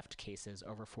 of theft cases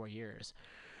over 4 years.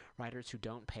 Riders who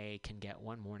don't pay can get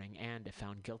one warning and, if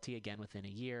found guilty again within a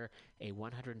year, a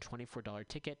 $124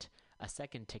 ticket, a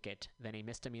second ticket, then a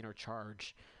misdemeanor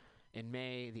charge. In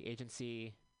May, the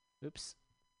agency... Oops.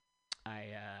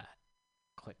 I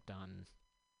clicked on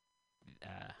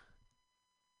a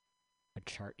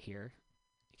chart here.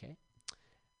 Okay.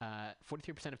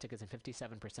 43% of tickets and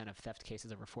 57% of theft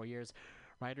cases over 4 years.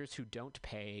 Riders who don't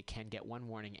pay can get one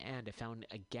warning and, if found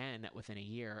again within a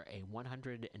year, a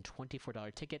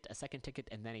 $124 ticket, a second ticket,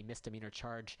 and then a misdemeanor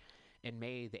charge. In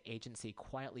May, the agency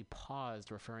quietly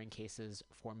paused referring cases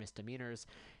for misdemeanors.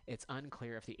 It's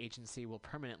unclear if the agency will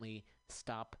permanently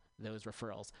stop those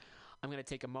referrals. I'm going to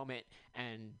take a moment,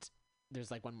 and there's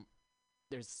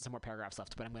some more paragraphs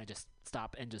left, but I'm going to just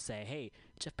stop and just say, hey,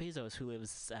 Jeff Bezos, who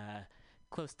lives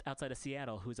close outside of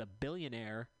Seattle, who's a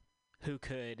billionaire who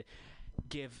could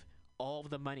give all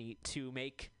of the money to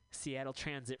make Seattle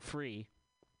Transit free,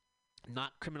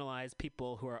 not criminalize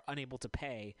people who are unable to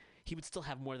pay, he would still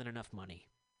have more than enough money.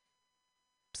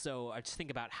 So I just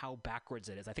think about how backwards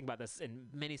it is. I think about this in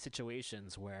many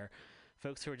situations where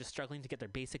folks who are just struggling to get their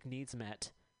basic needs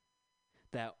met,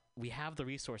 that we have the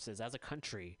resources as a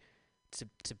country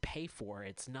to pay for.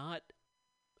 It's not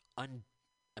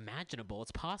unimaginable.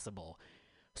 It's possible.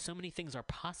 So many things are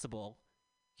possible,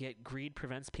 yet greed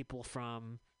prevents people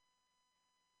from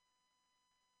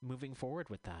moving forward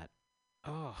with that.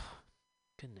 Oh,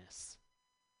 goodness.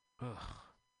 Ugh.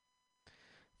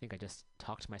 I think I just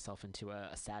talked myself into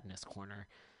a sadness corner.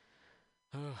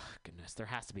 Oh, goodness. There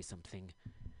has to be something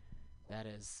that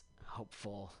is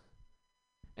hopeful.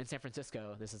 In San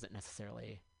Francisco, this isn't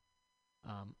necessarily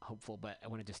hopeful, but I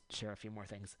want to just share a few more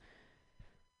things.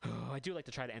 Oh, I do like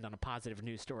to try to end on a positive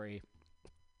news story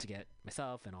to get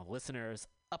myself and all the listeners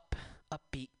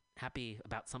upbeat, happy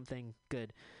about something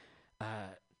good.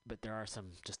 But there are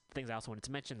some just things I also wanted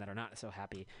to mention that are not so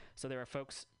happy. So there are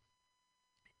folks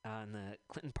in the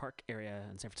Clinton Park area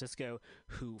in San Francisco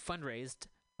who fundraised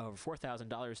over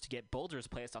 $4,000 to get boulders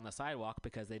placed on the sidewalk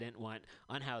because they didn't want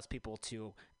unhoused people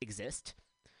to exist.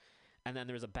 And then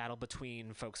there was a battle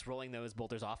between folks rolling those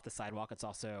boulders off the sidewalk. It's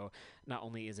also, not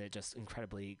only is it just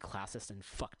incredibly classist and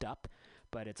fucked up,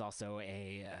 but it's also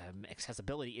a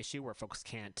accessibility issue where folks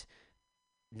can't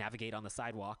navigate on the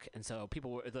sidewalk. And so people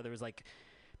were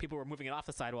moving it off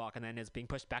the sidewalk, and then it's being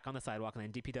pushed back on the sidewalk, and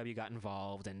then DPW got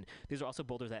involved. And these are also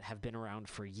boulders that have been around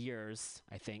for years,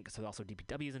 I think. So also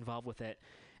DPW is involved with it,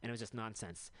 and it was just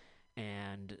nonsense.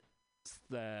 And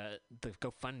the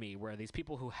GoFundMe, where these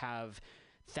people who have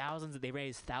they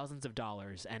raise thousands of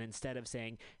dollars, and instead of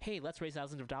saying, hey, let's raise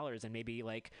thousands of dollars and maybe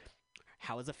like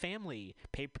house a family,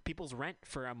 pay people's rent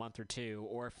for a month or two,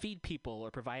 or feed people, or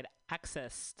provide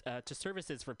access to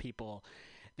services for people,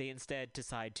 they instead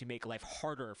decide to make life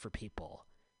harder for people.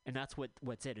 And that's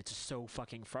what's it. It's just so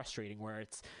fucking frustrating, where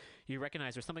you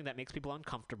recognize there's something that makes people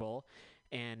uncomfortable,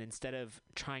 and instead of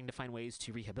trying to find ways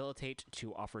to rehabilitate,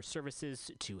 to offer services,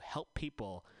 to help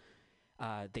people,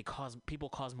 people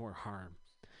cause more harm.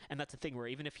 And that's the thing, where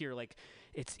even if you're like,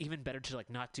 it's even better to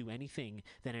like not do anything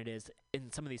than it is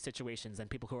in some of these situations, than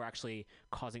people who are actually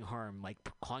causing harm, like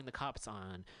calling the cops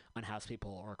on unhoused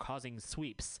people, or causing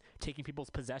sweeps, taking people's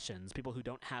possessions, people who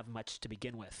don't have much to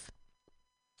begin with.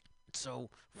 It's so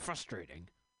frustrating.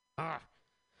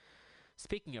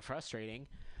 Speaking of frustrating,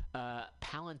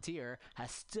 Palantir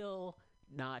has still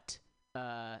not,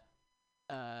 they're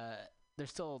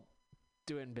still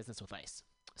doing business with ICE.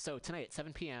 So tonight at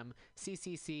 7 p.m.,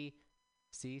 CCC,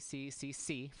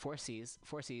 4 Cs,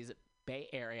 Bay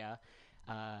Area.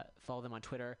 Follow them on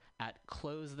Twitter at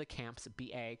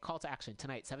CloseTheCampsBA. Call to action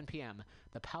tonight, 7 p.m.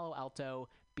 The Palo Alto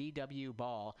BW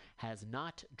Ball has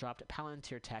not dropped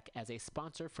Palantir Tech as a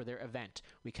sponsor for their event.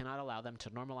 We cannot allow them to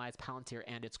normalize Palantir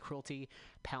and its cruelty.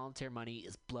 Palantir money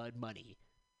is blood money.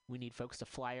 We need folks to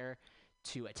flyer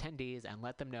to attendees and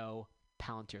let them know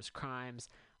Palantir's crimes.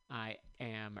 I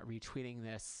am retweeting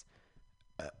this.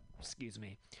 I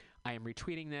am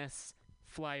retweeting this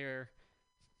flyer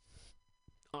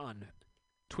on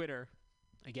Twitter.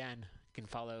 Again, you can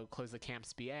follow Close the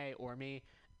Camps BA or me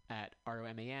at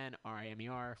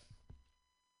ROMANRIMER.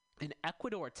 In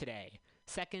Ecuador today,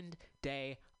 second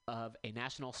day of a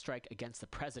national strike against the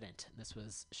president. This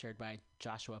was shared by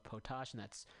Joshua Potash, and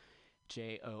that's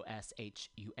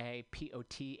JOSHUA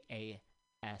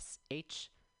POTASH.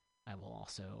 I will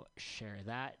also share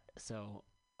that. So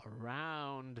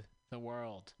around the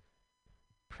world,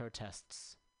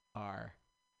 protests are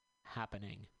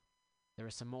happening. There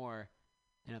are some more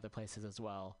in other places as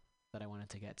well that I wanted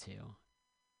to get to.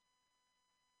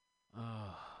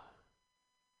 Oh.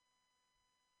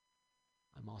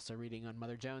 I'm also reading on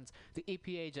Mother Jones. The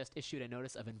EPA just issued a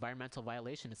notice of environmental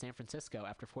violation in San Francisco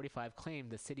after 45 claimed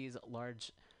the city's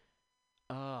large...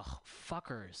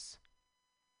 fuckers.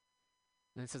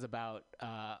 And this is about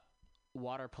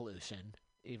water pollution,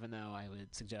 even though I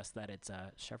would suggest that it's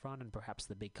Chevron and perhaps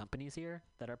the big companies here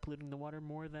that are polluting the water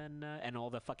more than... and all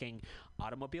the fucking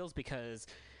automobiles, because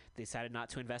they decided not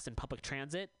to invest in public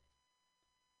transit.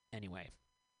 Anyway.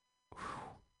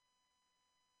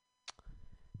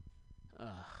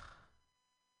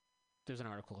 There's an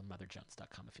article on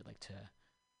motherjones.com if you'd like to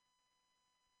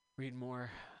read more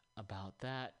about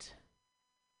that.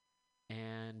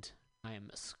 And I am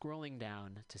scrolling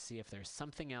down to see if there's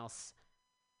something else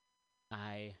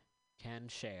I can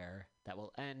share that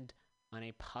will end on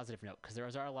a positive note, because there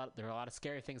are a lot of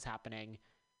scary things happening,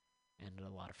 and a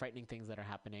lot of frightening things that are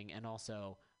happening, and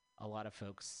also a lot of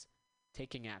folks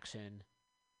taking action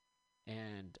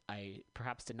and I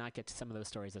perhaps did not get to some of those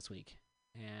stories this week.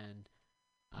 And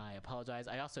I apologize.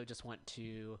 I also just want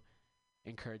to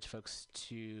encourage folks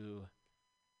to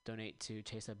donate to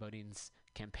Chesa Bodin's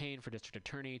campaign for district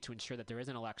attorney to ensure that there is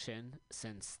an election,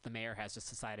 since the mayor has just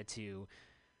decided to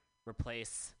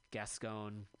replace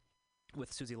Gascon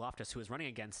with Susie Loftus, who is running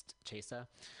against Chesa.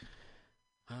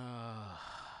 Oh,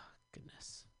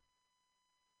 goodness.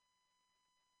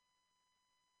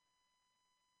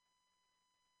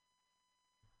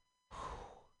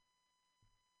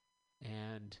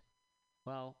 And,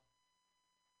 well,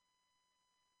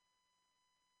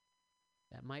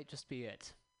 that might just be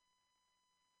it.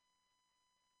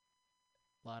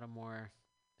 A lot of more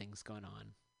things going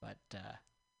on, but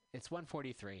it's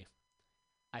 1:43.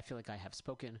 I feel like I have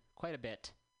spoken quite a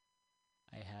bit.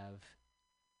 I have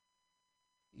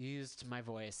used my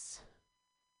voice,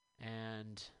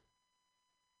 and,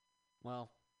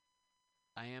 well,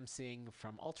 I am seeing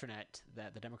from Alternet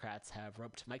that the Democrats have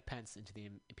roped Mike Pence into the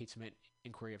impeachment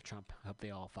inquiry of Trump. I hope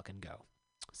they all fucking go.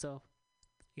 So,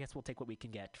 I guess we'll take what we can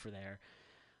get for there.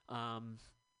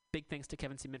 Big thanks to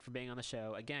Kevin Seaman for being on the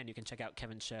show. Again, you can check out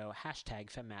Kevin's show,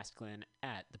 #FemMasculine,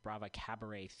 at the Brava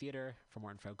Cabaret Theater. For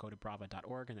more info, go to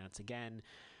brava.org, and that's again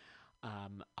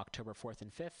October 4th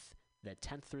and 5th, the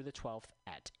 10th through the 12th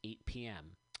at 8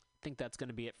 p.m. I think that's going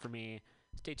to be it for me.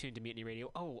 Stay tuned to Mutiny Radio.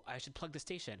 Oh, I should plug the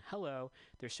station. Hello.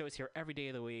 There's shows here every day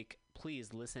of the week.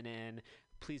 Please listen in.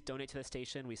 Please donate to the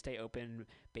station. We stay open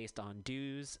based on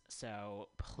dues. So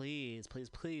please, please,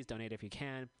 please donate if you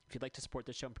can. If you'd like to support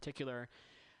the show in particular,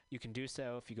 you can do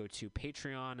so if you go to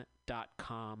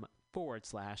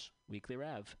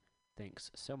patreon.com/weeklyrev.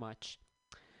 Thanks so much.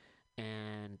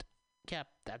 And yeah,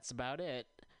 that's about it.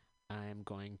 I'm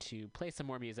going to play some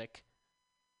more music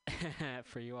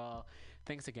for you all.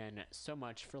 Thanks again so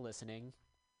much for listening.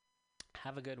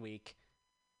 Have a good week.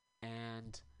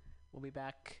 And we'll be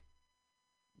back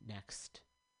next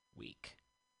week.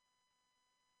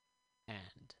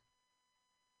 And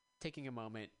taking a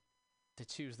moment to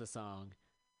choose the song,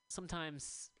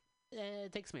 sometimes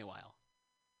it takes me a while.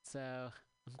 So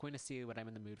I'm going to see what I'm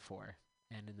in the mood for.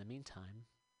 And in the meantime,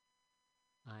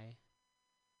 I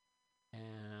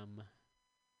am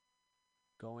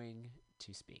going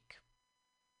to speak.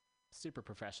 Super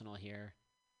professional here.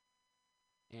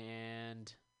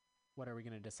 And what are we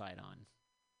going to decide on?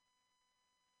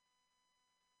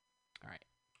 All right.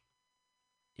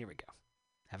 Here we go.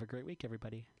 Have a great week,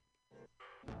 everybody.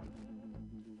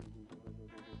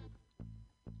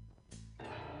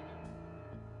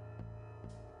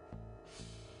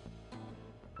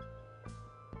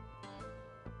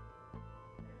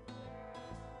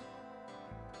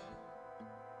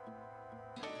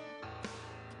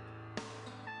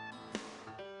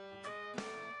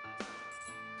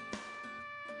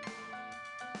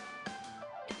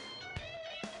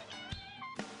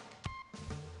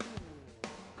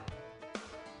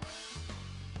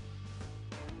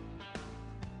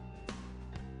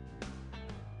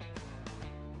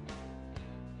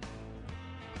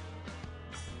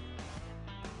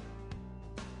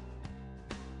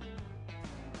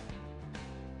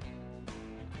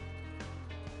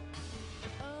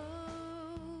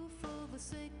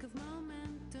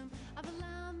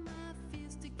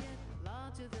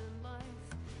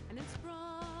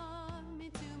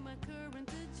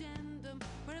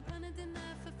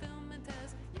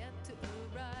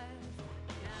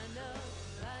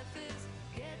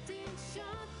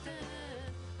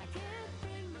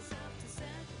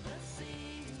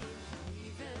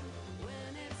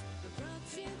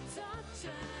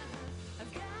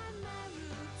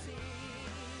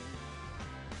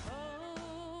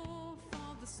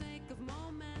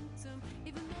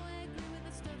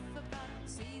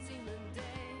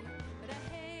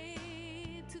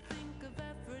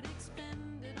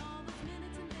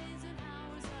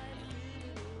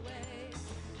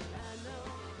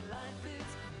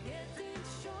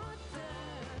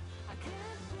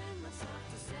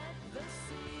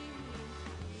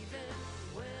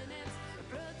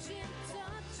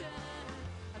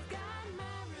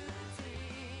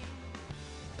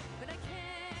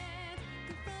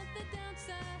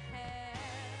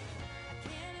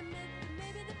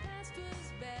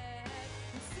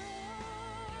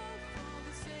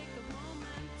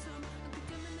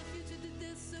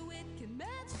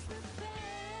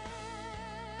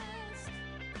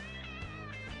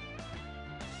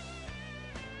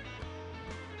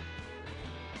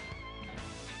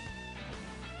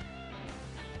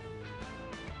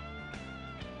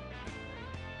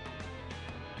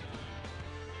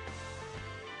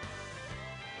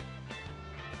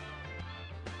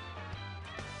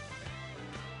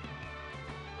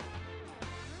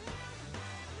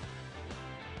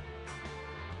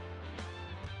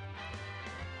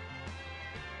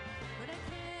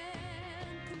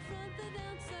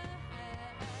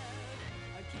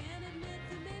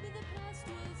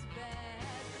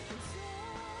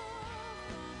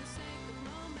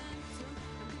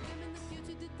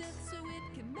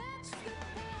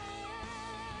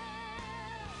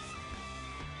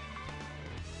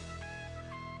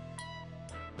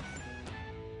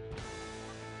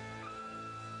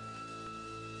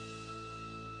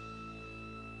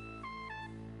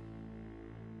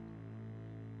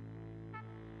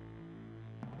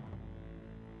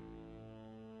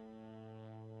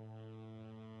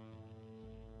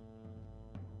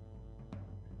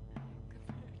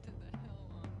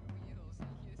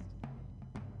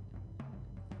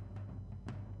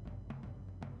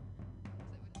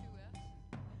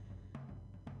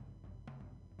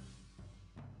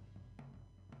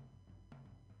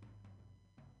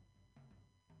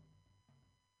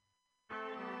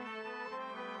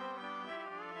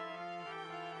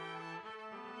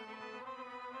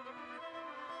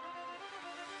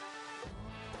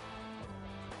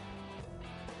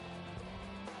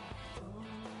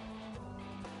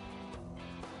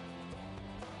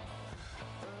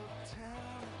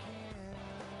 town again.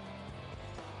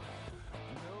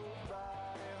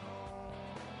 Nobody home.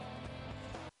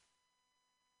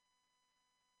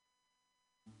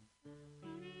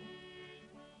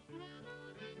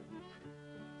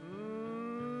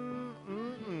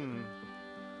 Mm-mm.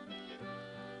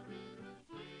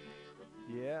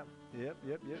 Yeah, yep.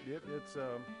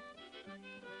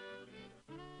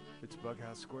 It's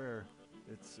Bughouse Square.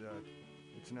 It's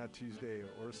not Tuesday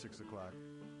or 6 o'clock.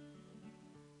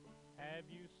 Have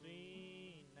you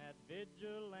seen that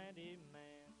vigilante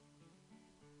man?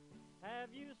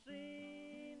 Have you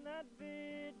seen that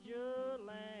vigilante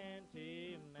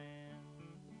man?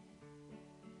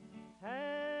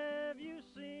 Have you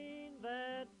seen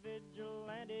that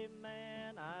vigilante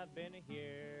man? I've been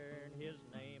hearing his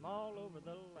name all over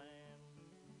the land.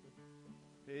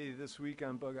 Hey, this week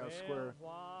on Bughouse Square.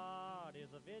 What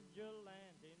is a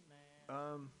vigilante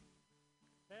man?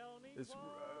 Tell me It's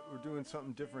we're doing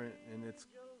something different, and it's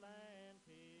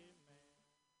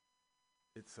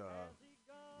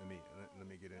let me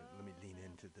lean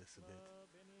into this a bit.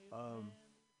 I'm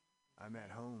at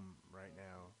home right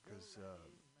now because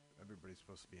everybody's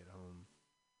supposed to be at home.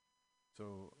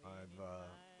 So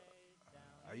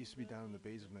I used to be down in the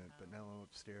basement, but now I'm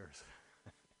upstairs.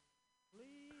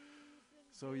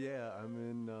 So yeah, I'm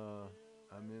in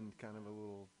kind of a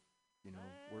little,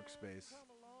 workspace.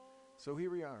 So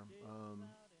here we are.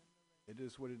 It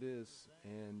is what it is,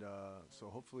 and so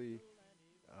hopefully,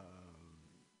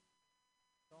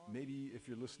 maybe if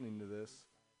you're listening to this,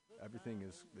 everything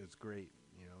is great,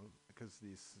 because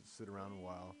these sit around a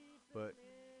while. But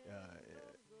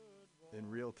in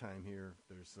real time here,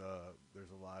 there's a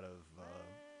lot of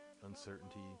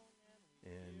uncertainty,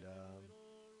 and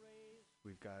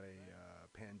we've got a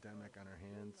pandemic on our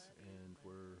hands, and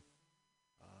we're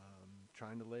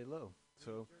trying to lay low.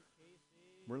 So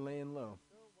we're laying low.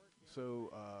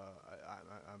 So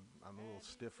I'm a little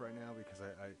stiff right now because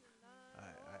I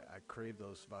crave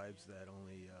those vibes that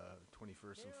only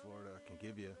 21st in Florida can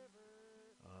give you.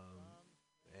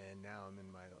 And now I'm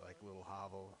in my little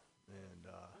hovel, and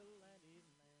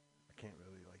I can't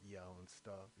really yell and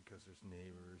stuff because there's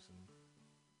neighbors, and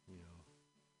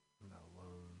I'm not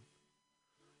alone.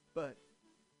 But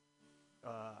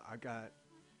I got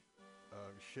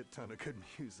a shit ton of good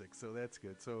music, so that's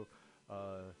good. So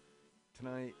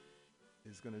tonight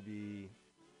is going to be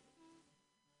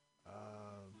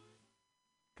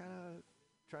kind of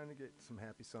trying to get some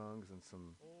happy songs and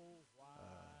some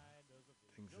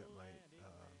things that might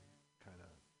kind of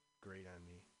grate on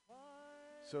me.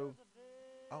 So,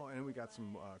 and we got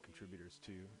some contributors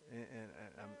too, and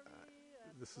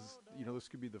this is, this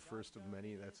could be the first of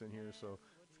many that's in here, so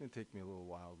it's going to take me a little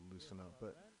while to loosen up,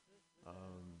 but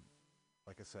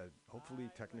like I said, hopefully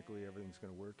technically everything's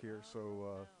going to work here.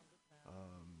 So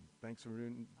thanks for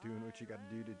doing what you got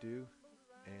to do,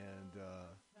 and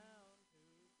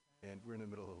we're in the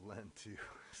middle of Lent too,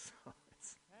 so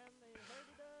it's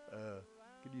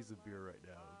could use a beer right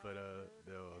now, but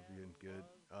no, I'm being good.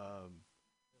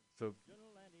 So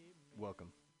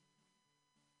welcome.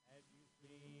 Have you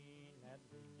seen that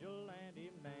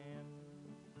vigilante man?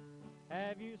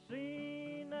 Have you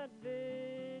seen that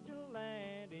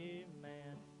vigilante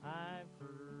man? I've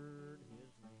heard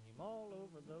his name all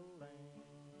over the land.